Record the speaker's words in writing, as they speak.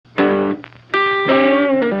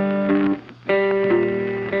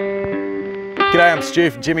G'day, I'm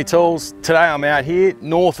Stu from Jimy Tools. Today I'm out here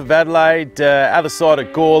north of Adelaide, other side of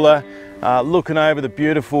Gawler, looking over the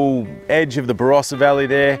beautiful edge of the Barossa Valley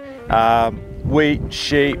there. Wheat,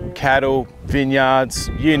 sheep, cattle, vineyards,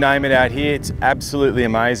 you name it out here. It's absolutely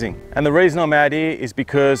amazing. And the reason I'm out here is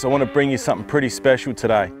because I want to bring you something pretty special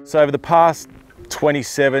today. So over the past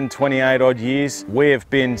 27, 28 odd years, we have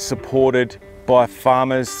been supported by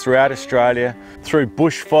farmers throughout Australia through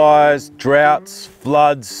bushfires, droughts,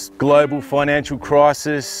 floods, global financial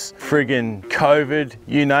crisis, friggin' COVID,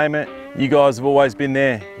 you name it. You guys have always been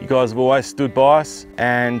there. You guys have always stood by us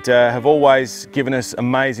and have always given us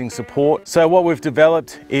amazing support. So what we've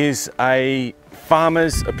developed is a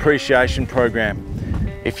farmers appreciation program.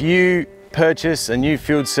 If you purchase a new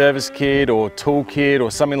field service kit or tool kit or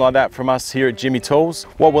something like that from us here at Jimy Tools,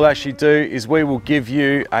 what we'll actually do is we will give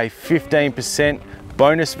you a 15%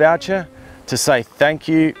 bonus voucher to say thank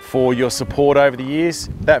you for your support over the years.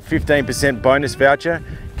 That 15% bonus voucher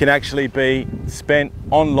can actually be spent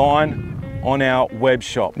online on our web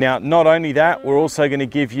shop. Now, not only that, we're also going to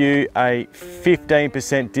give you a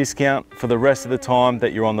 15% discount for the rest of the time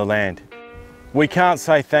that you're on the land. We can't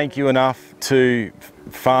say thank you enough to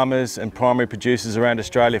farmers and primary producers around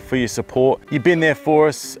Australia for your support. You've been there for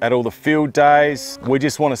us at all the field days. We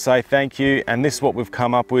just want to say thank you, and this is what we've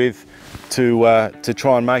come up with to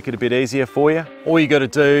try and make it a bit easier for you. All you got to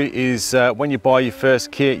do is when you buy your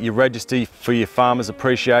first kit, you register for your Farmers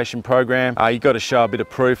Appreciation Program. You've got to show a bit of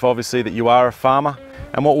proof, obviously, that you are a farmer.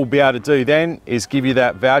 And what we'll be able to do then is give you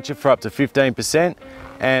that voucher for up to 15%.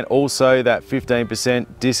 and also that 15%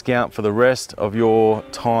 discount for the rest of your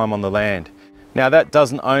time on the land. Now that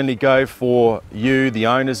doesn't only go for you, the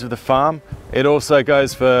owners of the farm, it also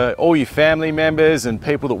goes for all your family members and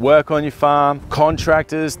people that work on your farm.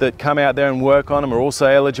 Contractors that come out there and work on them are also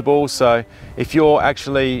eligible. So if you're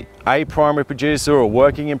actually a primary producer or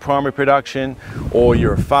working in primary production, or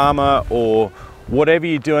you're a farmer, or whatever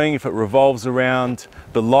you're doing, if it revolves around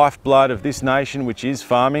the lifeblood of this nation, which is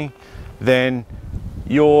farming, then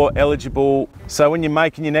you're eligible. So when you're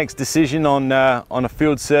making your next decision on a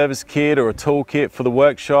field service kit or a tool kit for the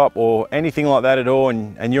workshop or anything like that at all,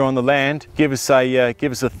 and you're on the land, give us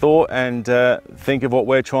a thought and think of what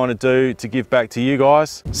we're trying to do to give back to you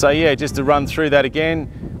guys. So yeah, just to run through that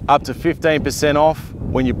again, up to 15% off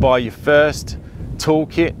when you buy your first tool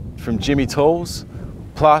kit from Jimy Tools,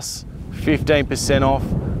 plus 15% off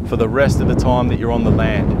for the rest of the time that you're on the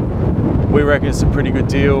land. We reckon it's a pretty good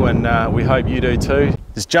deal, and we hope you do too.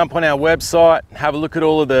 Just jump on our website, have a look at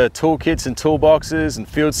all of the toolkits and toolboxes and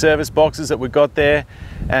field service boxes that we've got there,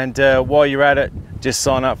 and while you're at it, just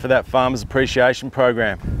sign up for that Farmers Appreciation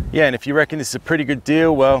Program. Yeah, and if you reckon this is a pretty good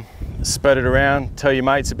deal, well, spread it around, tell your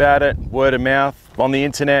mates about it, word of mouth, on the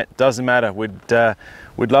internet, doesn't matter.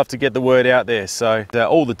 We'd love to get the word out there. So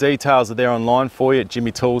all the details are there online for you at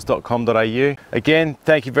jimytools.com.au. Again,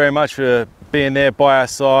 thank you very much for being there by our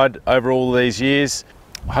side over all these years.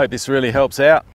 I hope this really helps out.